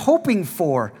 something you're hoping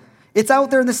for. It's out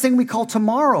there in this thing we call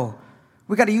tomorrow.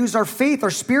 We got to use our faith,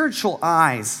 our spiritual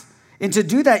eyes. And to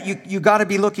do that, you got to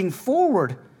be looking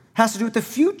forward. It has to do with the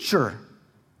future.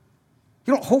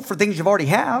 You don't hope for things you've already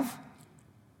have.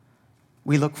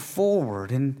 We look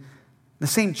forward. In the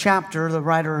same chapter, the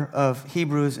writer of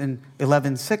Hebrews in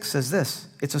 11:6 says this.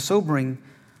 It's a sobering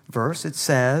verse. It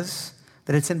says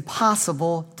that it's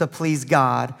impossible to please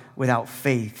God without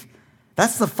faith.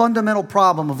 That's the fundamental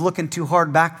problem of looking too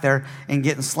hard back there and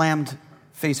getting slammed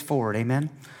face forward. Amen?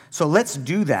 So let's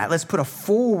do that. Let's put a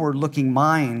forward-looking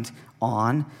mind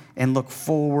on and look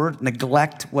forward,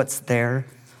 neglect what's there.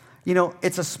 You know,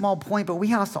 it's a small point, but we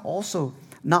have to also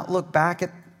not look back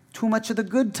at too much of the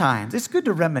good times. It's good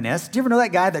to reminisce. Do you ever know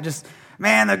that guy that just,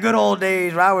 man, the good old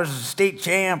days where I was a state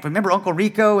champ? Remember Uncle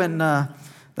Rico and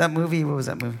that movie? What was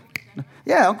that movie?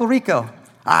 Yeah, Uncle Rico.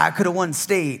 I could have won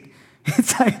state.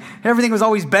 It's like everything was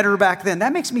always better back then.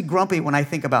 That makes me grumpy when I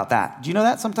think about that. Do you know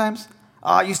that sometimes?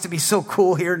 Oh, it used to be so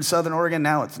cool here in Southern Oregon.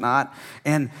 Now it's not.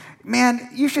 And man,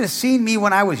 you should have seen me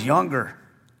when I was younger.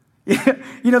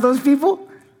 You know those people?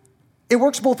 It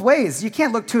works both ways. You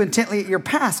can't look too intently at your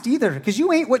past either because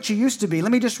you ain't what you used to be.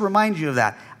 Let me just remind you of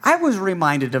that. I was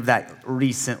reminded of that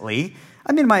recently.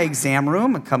 I'm in my exam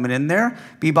room. I'm coming in there,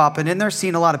 bebopping in there,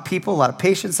 seeing a lot of people, a lot of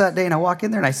patients that day. And I walk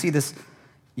in there and I see this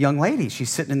young lady. She's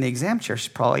sitting in the exam chair. She's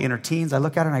probably in her teens. I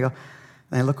look at her and I go,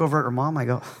 and I look over at her mom. I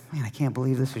go, man, I can't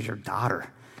believe this is your daughter.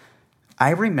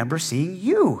 I remember seeing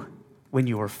you when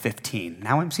you were 15.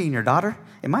 Now I'm seeing your daughter.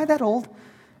 Am I that old?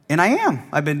 And I am.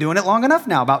 I've been doing it long enough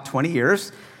now, about 20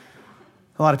 years.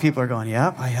 A lot of people are going, yeah,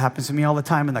 it happens to me all the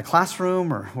time in the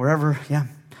classroom or wherever. Yeah,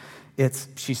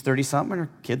 she's 30-something and her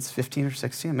kid's 15 or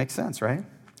 16. It makes sense, right?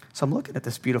 So I'm looking at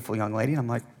this beautiful young lady, and I'm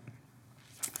like,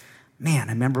 man,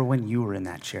 I remember when you were in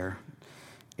that chair.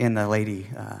 And the lady,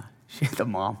 the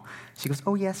mom, she goes,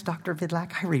 oh, yes, Dr.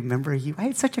 Vidlac, I remember you. I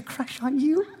had such a crush on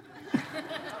you.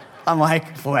 I'm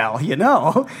like,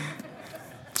 well,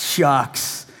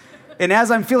 shucks. And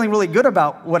as I'm feeling really good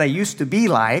about what I used to be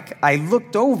like, I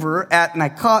looked over and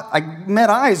I met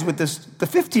eyes with the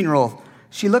 15-year-old.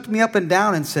 She looked me up and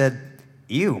down and said,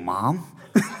 ew, Mom.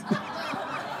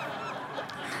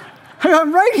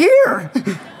 I'm right here.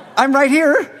 I'm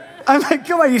like,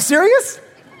 come on, are you serious?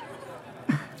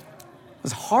 It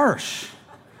was harsh.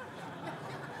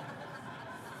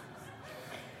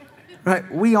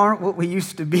 Right? We aren't what we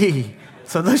used to be.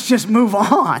 So let's just move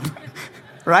on.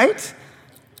 Right?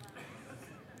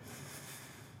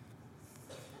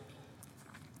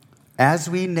 As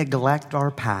we neglect our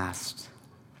past,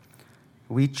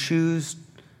 we choose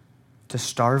to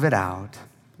starve it out,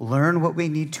 learn what we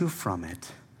need to from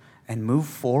it, and move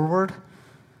forward,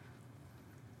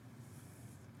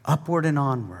 upward and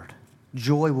onward.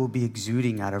 Joy will be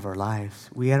exuding out of our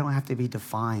lives. We don't have to be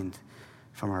defined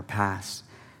from our past.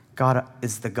 God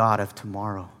is the God of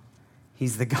tomorrow.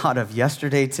 He's the God of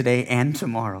yesterday, today, and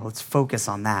tomorrow. Let's focus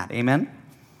on that. Amen?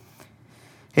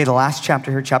 Hey, the last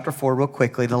chapter here, chapter 4, real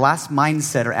quickly. The last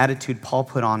mindset or attitude Paul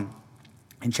put on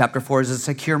in chapter 4 is a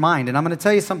secure mind. And I'm going to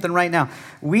tell you something right now.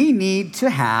 We need to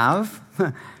have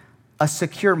a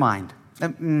secure mind.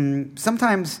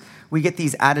 Sometimes we get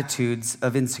these attitudes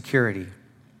of insecurity.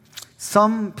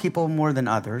 Some people more than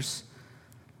others.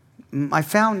 I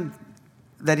found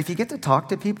that if you get to talk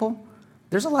to people,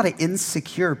 there's a lot of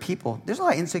insecure people. There's a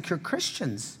lot of insecure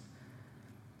Christians.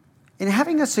 And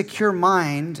having a secure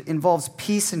mind involves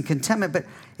peace and contentment, but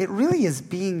it really is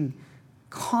being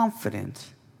confident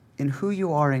in who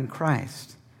you are in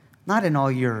Christ, not in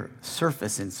all your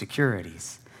surface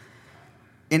insecurities.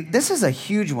 And this is a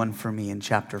huge one for me in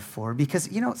chapter 4 because,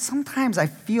 sometimes I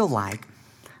feel like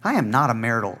I am not a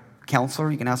marital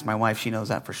counselor. You can ask my wife, she knows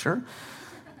that for sure.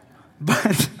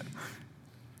 But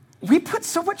we put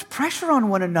so much pressure on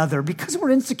one another because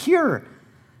we're insecure.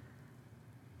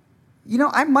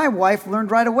 My wife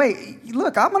learned right away,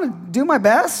 look, I'm going to do my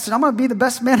best, and I'm going to be the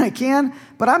best man I can,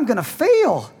 but I'm going to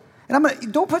fail.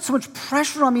 And don't put so much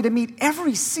pressure on me to meet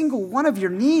every single one of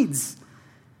your needs.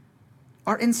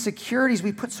 Our insecurities,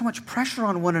 we put so much pressure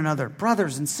on one another,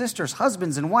 brothers and sisters,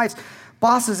 husbands and wives,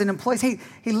 bosses and employees. Hey,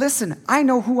 listen, I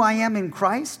know who I am in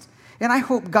Christ, and I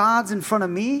hope God's in front of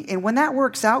me. And when that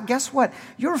works out, guess what?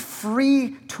 You're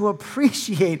free to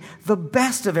appreciate the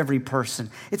best of every person.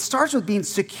 It starts with being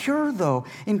secure, though,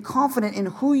 and confident in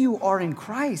who you are in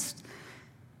Christ.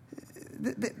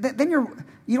 Then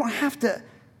you don't have to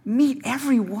meet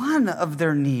every one of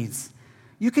their needs.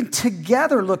 You can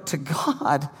together look to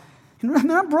God.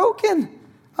 And I'm broken.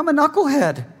 I'm a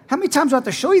knucklehead. How many times do I have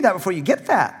to show you that before you get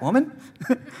that, woman?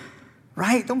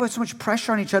 Right? Don't put so much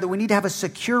pressure on each other. We need to have a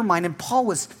secure mind. And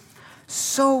Paul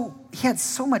he had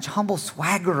so much humble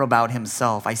swagger about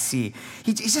himself, I see.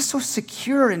 He's just so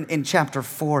secure in chapter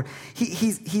 4.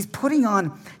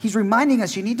 He's reminding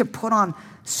us you need to put on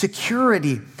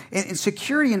security. And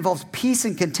security involves peace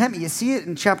and contentment. You see it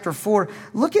in chapter 4.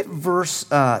 Look at verse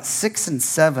 6 and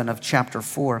 7 of chapter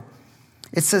 4.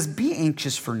 It says, be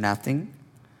anxious for nothing,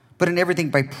 but in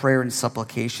everything by prayer and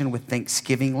supplication with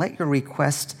thanksgiving, let your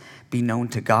request be known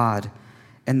to God.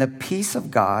 And the peace of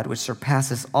God, which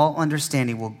surpasses all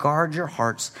understanding, will guard your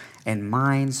hearts and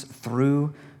minds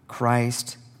through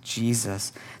Christ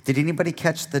Jesus. Did anybody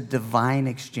catch the divine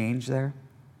exchange there?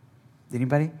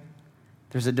 Anybody?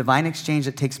 There's a divine exchange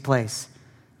that takes place.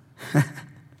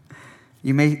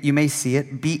 You may see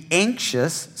it. Be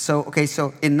anxious.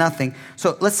 So in nothing.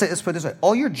 So let's put it this way.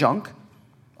 All your junk,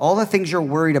 all the things you're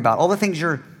worried about, all the things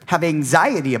you have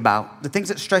anxiety about, the things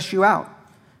that stress you out,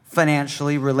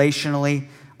 financially, relationally,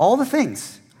 all the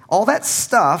things, all that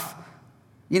stuff,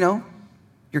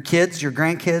 your kids, your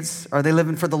grandkids, are they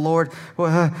living for the Lord?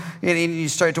 And you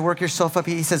start to work yourself up.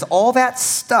 He says, all that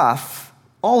stuff,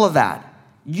 all of that,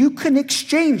 you can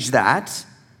exchange that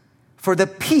for the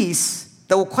peace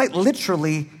that will quite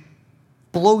literally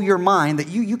blow your mind, that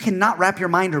you cannot wrap your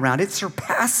mind around. It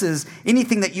surpasses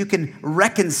anything that you can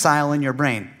reconcile in your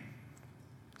brain.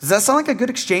 Does that sound like a good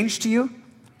exchange to you?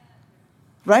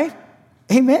 Right?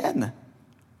 Amen.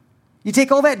 You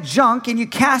take all that junk and you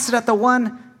cast it at the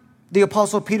one, the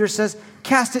Apostle Peter says,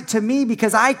 cast it to me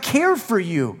because I care for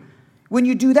you. When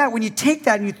you do that, when you take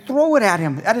that and you throw it at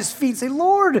him, at his feet, say,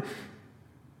 Lord,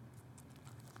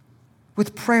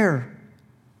 with prayer,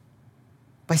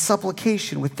 by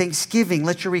supplication, with thanksgiving,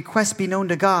 let your requests be known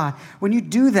to God. When you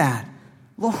do that,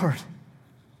 Lord,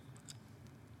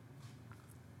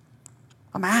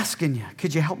 I'm asking you,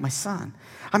 could you help my son?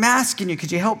 I'm asking you,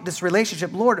 could you help this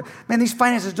relationship? Lord, man, these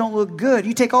finances don't look good.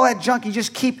 You take all that junk, you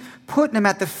just keep putting them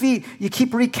at the feet. You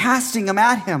keep recasting them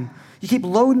at him. You keep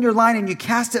loading your line and you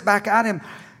cast it back at him.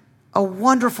 A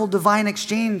wonderful divine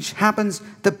exchange happens.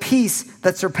 The peace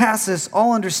that surpasses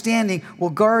all understanding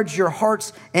will guard your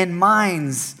hearts and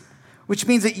minds, which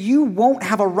means that you won't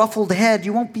have a ruffled head.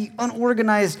 You won't be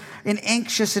unorganized and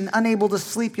anxious and unable to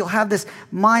sleep. You'll have this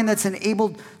mind that's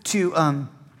enabled to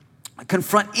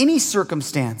confront any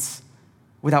circumstance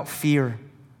without fear.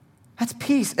 That's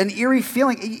peace, an eerie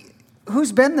feeling.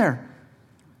 Who's been there?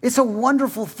 It's a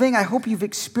wonderful thing. I hope you've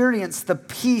experienced the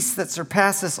peace that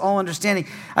surpasses all understanding.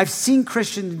 I've seen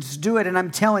Christians do it, and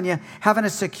I'm telling you, having a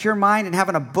secure mind and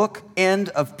having a bookend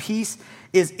of peace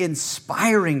is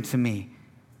inspiring to me.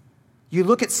 You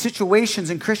look at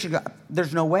situations in Christian,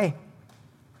 there's no way.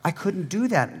 I couldn't do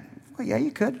that. Well, yeah,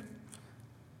 you could.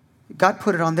 God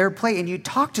put it on their plate, and you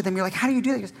talk to them. You're like, how do you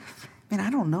do that? He goes, man, I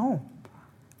don't know.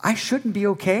 I shouldn't be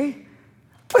okay,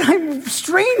 but I'm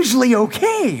strangely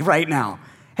okay right now.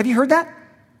 Have you heard that?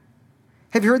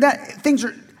 Have you heard that?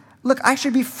 Look, I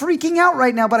should be freaking out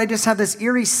right now, but I just have this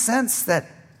eerie sense that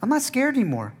I'm not scared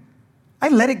anymore. I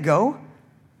let it go.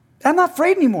 I'm not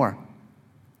afraid anymore.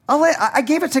 I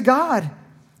gave it to God.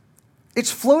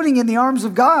 It's floating in the arms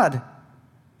of God.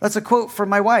 That's a quote from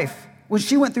my wife. When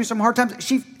she went through some hard times,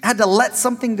 she had to let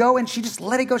something go, and she just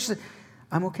let it go. She said,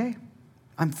 I'm okay.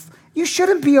 You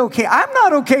shouldn't be okay. I'm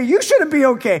not okay. You shouldn't be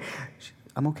okay.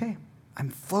 I'm okay. I'm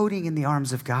floating in the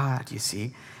arms of God, you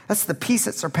see. That's the peace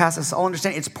that surpasses all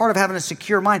understanding. It's part of having a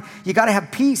secure mind. You got to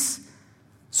have peace.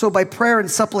 So by prayer and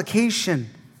supplication,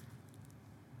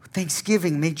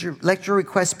 thanksgiving, let your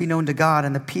requests be known to God,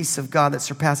 and the peace of God that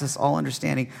surpasses all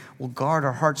understanding will guard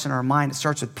our hearts and our mind. It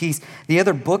starts with peace. The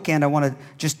other bookend I want to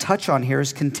just touch on here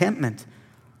is contentment.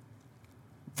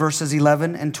 Verses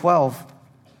 11 and 12.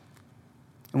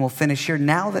 And we'll finish here.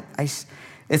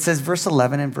 It says, verse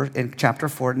 11 in chapter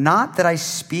 4, not that I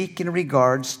speak in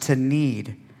regards to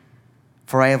need,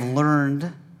 for I have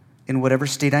learned in whatever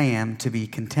state I am to be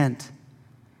content.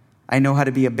 I know how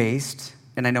to be abased,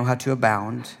 and I know how to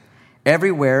abound.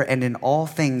 Everywhere and in all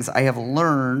things I have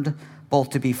learned both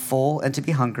to be full and to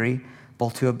be hungry,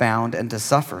 both to abound and to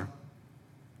suffer.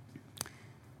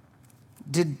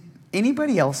 Did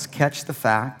anybody else catch the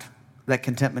fact that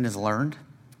contentment is learned?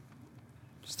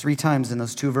 Just 3 times in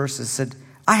those 2 verses said,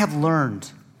 I have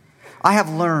learned that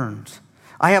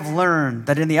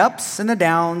in the ups and the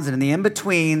downs and in the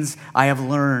in-betweens, I have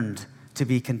learned to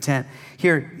be content.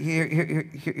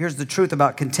 Here's the truth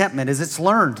about contentment is it's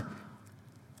learned.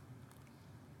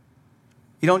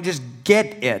 You don't just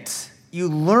get it. You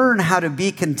learn how to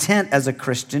be content as a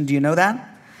Christian. Do you know that?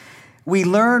 We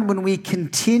learn when we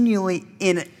continually,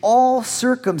 in all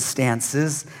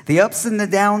circumstances, the ups and the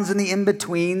downs and the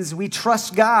in-betweens, we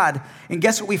trust God. And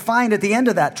guess what we find at the end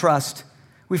of that trust?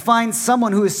 We find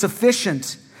someone who is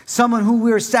sufficient, someone who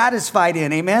we're satisfied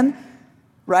in. Amen?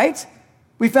 Right?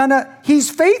 We found out he's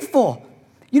faithful.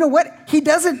 You know what? He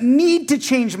doesn't need to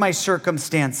change my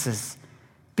circumstances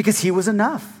because he was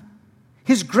enough.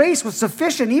 His grace was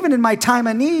sufficient even in my time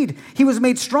of need. He was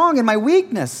made strong in my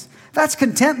weakness. That's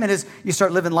contentment. Is you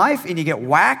start living life and you get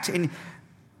whacked and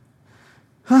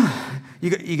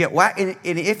you get whacked. And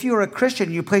if you're a Christian,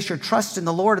 you place your trust in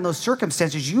the Lord in those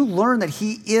circumstances, you learn that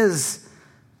he is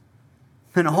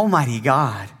an almighty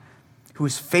God who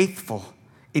is faithful,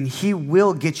 and he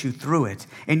will get you through it.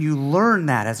 And you learn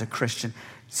that as a Christian,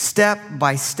 step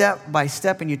by step by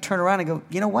step, and you turn around and go,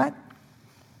 you know what?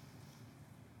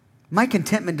 My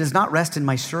contentment does not rest in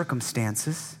my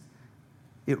circumstances.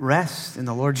 It rests in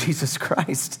the Lord Jesus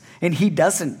Christ, and he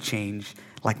doesn't change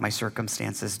like my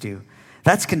circumstances do.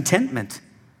 That's contentment.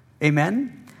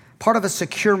 Amen? Part of a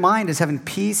secure mind is having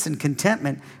peace and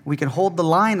contentment. We can hold the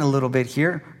line a little bit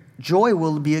here. Joy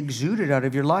will be exuded out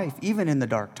of your life, even in the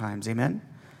dark times. Amen?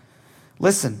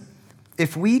 Listen,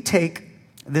 if we take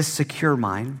this secure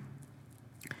mind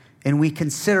and we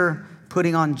consider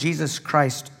putting on Jesus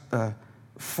Christ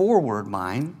forward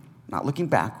mind, not looking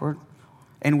backward,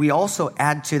 and we also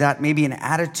add to that maybe an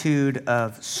attitude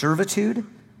of servitude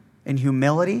and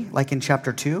humility, like in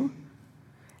chapter 2.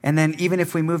 And then even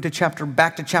if we move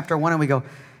back to chapter 1 and we go,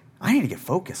 I need to get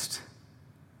focused.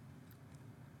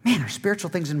 Man, are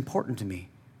spiritual things important to me?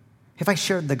 Have I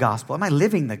shared the gospel? Am I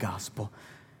living the gospel?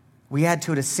 We add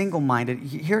to it a single-minded.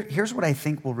 Here's what I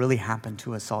think will really happen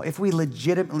to us all. If we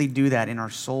legitimately do that in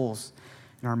our souls,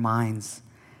 in our minds,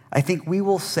 I think we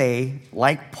will say,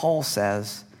 like Paul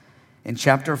says, In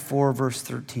chapter 4, verse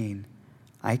 13,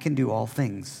 I can do all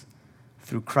things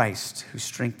through Christ who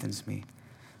strengthens me.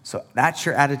 So that's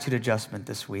your attitude adjustment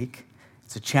this week.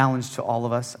 It's a challenge to all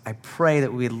of us. I pray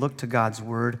that we look to God's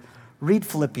word. Read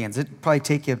Philippians. It'd probably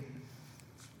take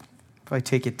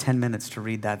you 10 minutes to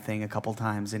read that thing a couple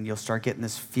times, and you'll start getting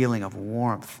this feeling of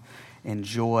warmth and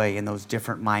joy in those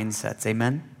different mindsets.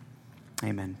 Amen?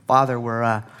 Amen. Father,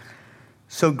 we're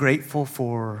so grateful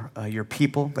for your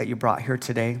people that you brought here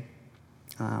today.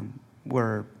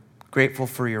 We're grateful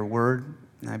for your word,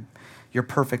 your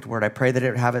perfect word. I pray that it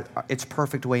would have its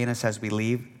perfect way in us as we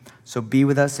leave. So be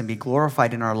with us and be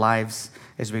glorified in our lives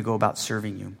as we go about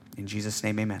serving you. In Jesus'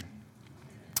 name, amen.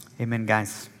 Amen,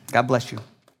 guys. God bless you.